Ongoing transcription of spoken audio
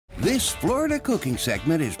This Florida cooking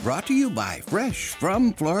segment is brought to you by Fresh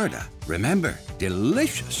from Florida. Remember,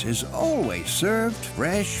 delicious is always served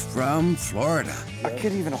fresh from Florida. I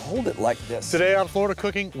couldn't even hold it like this. Today on Florida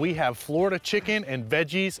Cooking, we have Florida chicken and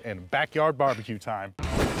veggies and backyard barbecue time.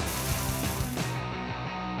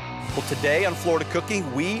 Well, today on Florida Cooking,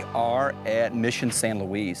 we are at Mission San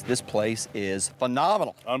Luis. This place is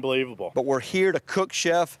phenomenal. Unbelievable. But we're here to cook,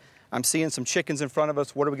 Chef. I'm seeing some chickens in front of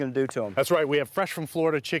us. What are we gonna do to them? That's right, we have fresh from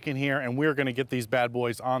Florida chicken here, and we're gonna get these bad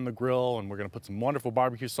boys on the grill, and we're gonna put some wonderful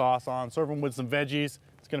barbecue sauce on, serve them with some veggies.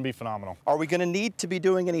 It's gonna be phenomenal. Are we gonna need to be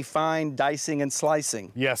doing any fine dicing and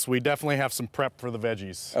slicing? Yes, we definitely have some prep for the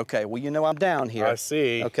veggies. Okay, well, you know I'm down here. I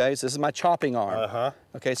see. Okay, so this is my chopping arm. Uh-huh.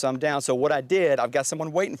 Okay, so I'm down. So what I did, I've got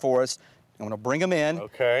someone waiting for us. I'm gonna bring them in.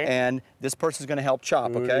 Okay. And this person's gonna help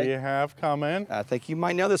chop, Who okay? do you have coming? I think you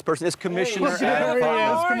might know this person. It's Commissioner Hey, there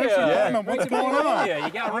he is, Commissioner Adam. What's going on? You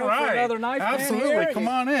got room All for right. another knife Absolutely, man here? come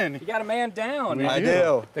on in. You got a man down. I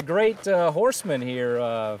do. The great horseman here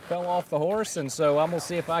fell off the horse, and so I'm gonna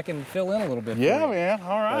see if I can fill in a little bit. Yeah, for you. man,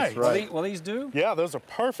 all right. That's right. Will these do? Yeah, those are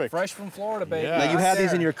perfect. Fresh from Florida, baby. Yeah. Now you have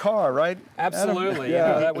these in your car, right? Absolutely.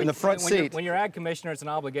 Yeah, You know, in the front seat. When you're ag commissioner, it's an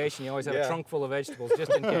obligation. You always have Yeah. a trunk full of vegetables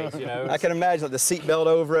just in case, you know. I can imagine like the seat belt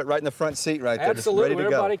over it, right in the front seat right there, Absolutely, just ready to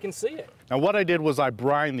go. everybody can see it. Now what I did was I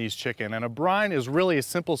brined these chicken, and a brine is really a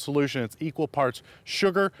simple solution. It's equal parts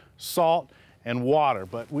sugar, salt, and water,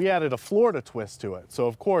 but we added a Florida twist to it. So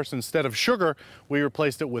of course, instead of sugar, we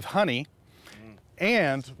replaced it with honey,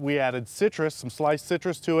 and we added citrus, some sliced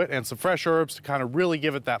citrus to it, and some fresh herbs to kind of really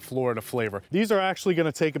give it that Florida flavor. These are actually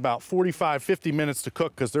gonna take about 45, 50 minutes to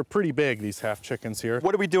cook because they're pretty big, these half chickens here.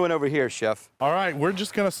 What are we doing over here, Chef? All right, we're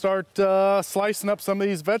just gonna start slicing up some of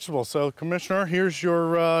these vegetables. So Commissioner, here's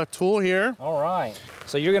your tool here. All right.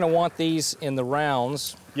 So you're gonna want these in the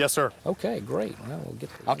rounds. Yes, sir. Okay, great. Well, we'll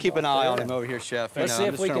get I'll keep an eye on there. him over here, Chef. Let's You see know, if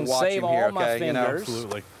I'm just we trying can to watch save him here, all my okay? You know? fingers.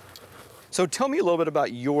 Absolutely. So tell me a little bit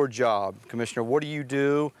about your job, Commissioner. What do you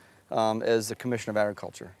do as the Commissioner of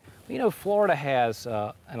Agriculture? You know, Florida has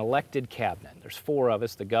an elected cabinet. There's 4 of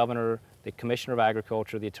us, the governor, the Commissioner of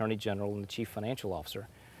Agriculture, the Attorney General, and the Chief Financial Officer.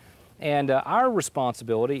 And our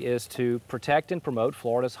responsibility is to protect and promote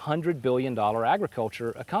Florida's $100 billion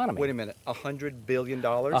agriculture economy. Wait a minute, $100 billion?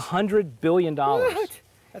 $100 billion. What?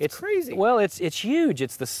 That's crazy. Well, it's huge.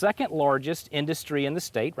 It's the 2nd largest industry in the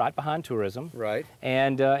state, right behind tourism. Right.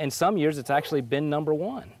 And in some years, it's actually been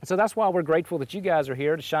 #1. And so that's why we're grateful that you guys are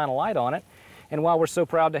here to shine a light on it, and why we're so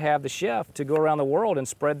proud to have the chef to go around the world and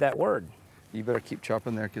spread that word. You better keep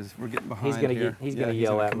chopping there because we're getting behind He's gonna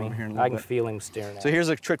yell at me. I can feel him staring at So me. here's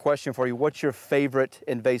a trick question for you. What's your favorite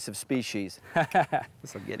invasive species?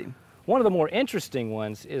 This will get him. One of the more interesting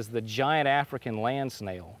ones is the giant African land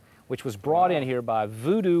snail, which was brought in here by a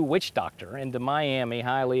voodoo witch doctor into Miami,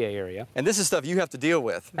 Hialeah area. And this is stuff you have to deal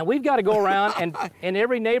with. And we've got to go around and in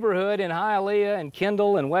every neighborhood in Hialeah and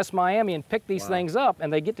Kendall and West Miami and pick these things up,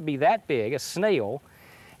 and they get to be that big, a snail,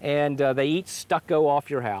 and they eat stucco off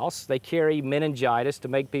your house. They carry meningitis to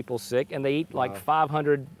make people sick, and they eat like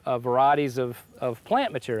 500 varieties of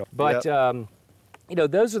plant material. But you know,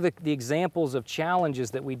 those are the examples of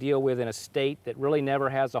challenges that we deal with in a state that really never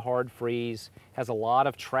has a hard freeze, has a lot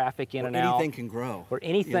of traffic in and out. Anything can grow. Or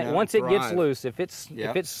anything, you know, once it gets thrive. loose, if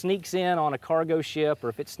it sneaks in on a cargo ship or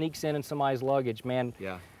if it sneaks in somebody's luggage, man,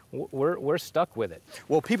 we're stuck with it.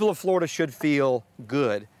 Well, people of Florida should feel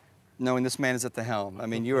good knowing this man is at the helm. I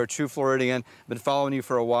mean, you're a true Floridian. Been following you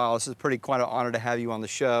for a while. This is quite an honor to have you on the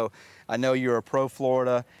show. I know you're a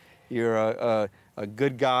pro-Florida. You're a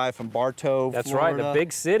good guy from Bartow, That's Florida. right, a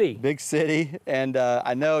big city. Big city, and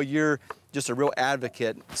I know you're just a real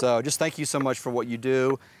advocate. So just thank you so much for what you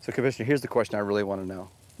do. So Commissioner, here's the question I really want to know.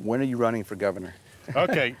 When are you running for governor?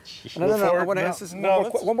 Okay. No, I want to ask this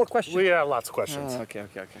one more question. We have lots of questions. Okay.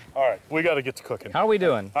 All right, we got to get to cooking. How are we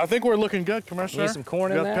doing? I think we're looking good, Commissioner. Need some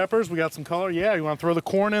corn we in got there? peppers, we got some color. Yeah, you want to throw the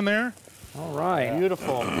corn in there? All right.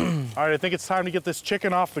 Beautiful. All right, I think it's time to get this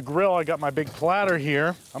chicken off the grill. I got my big platter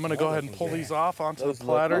here. I'm gonna go ahead and pull these off onto the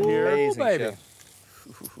platter here. Amazing, baby.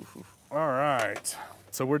 Chef. All right.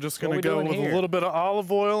 So we're just gonna we go doing with here? a little bit of olive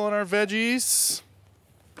oil on our veggies.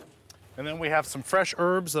 And then we have some fresh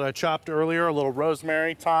herbs that I chopped earlier, a little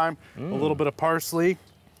rosemary, thyme, a little bit of parsley.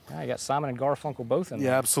 I got Simon and Garfunkel both in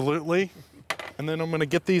there. Yeah, absolutely. And then I'm gonna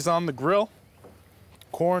get these on the grill.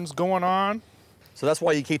 Corn's going on. So that's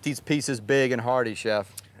why you keep these pieces big and hearty,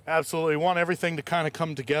 Chef. Absolutely, want everything to kind of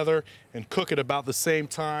come together and cook at about the same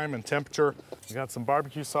time and temperature. We got some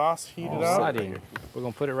barbecue sauce heated up. Alrighty. We're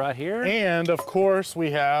gonna put it right here. And of course,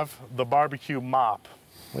 we have the barbecue mop.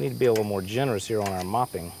 We need to be a little more generous here on our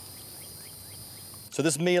mopping. So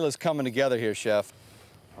this meal is coming together here, Chef.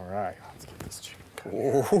 All right, let's get this chicken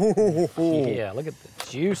Oh. Yeah, look at the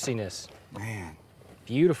juiciness. Man.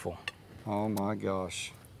 Beautiful. Oh my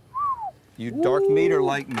gosh. You dark meat or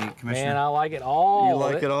light meat, Commissioner? Man, I like it all. You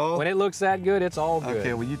like it all? When it looks that good, it's all good.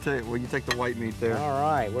 Okay, well you take the white meat there. All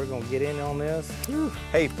right, we're gonna get in on this. Whew.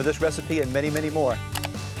 Hey, for this recipe and many, many more,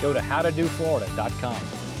 Go to howtodoflorida.com.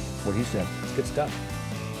 what he said. It's good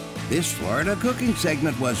stuff. This Florida cooking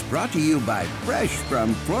segment was brought to you by Fresh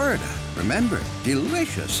from Florida. Remember,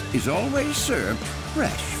 delicious is always served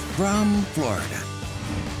fresh from Florida.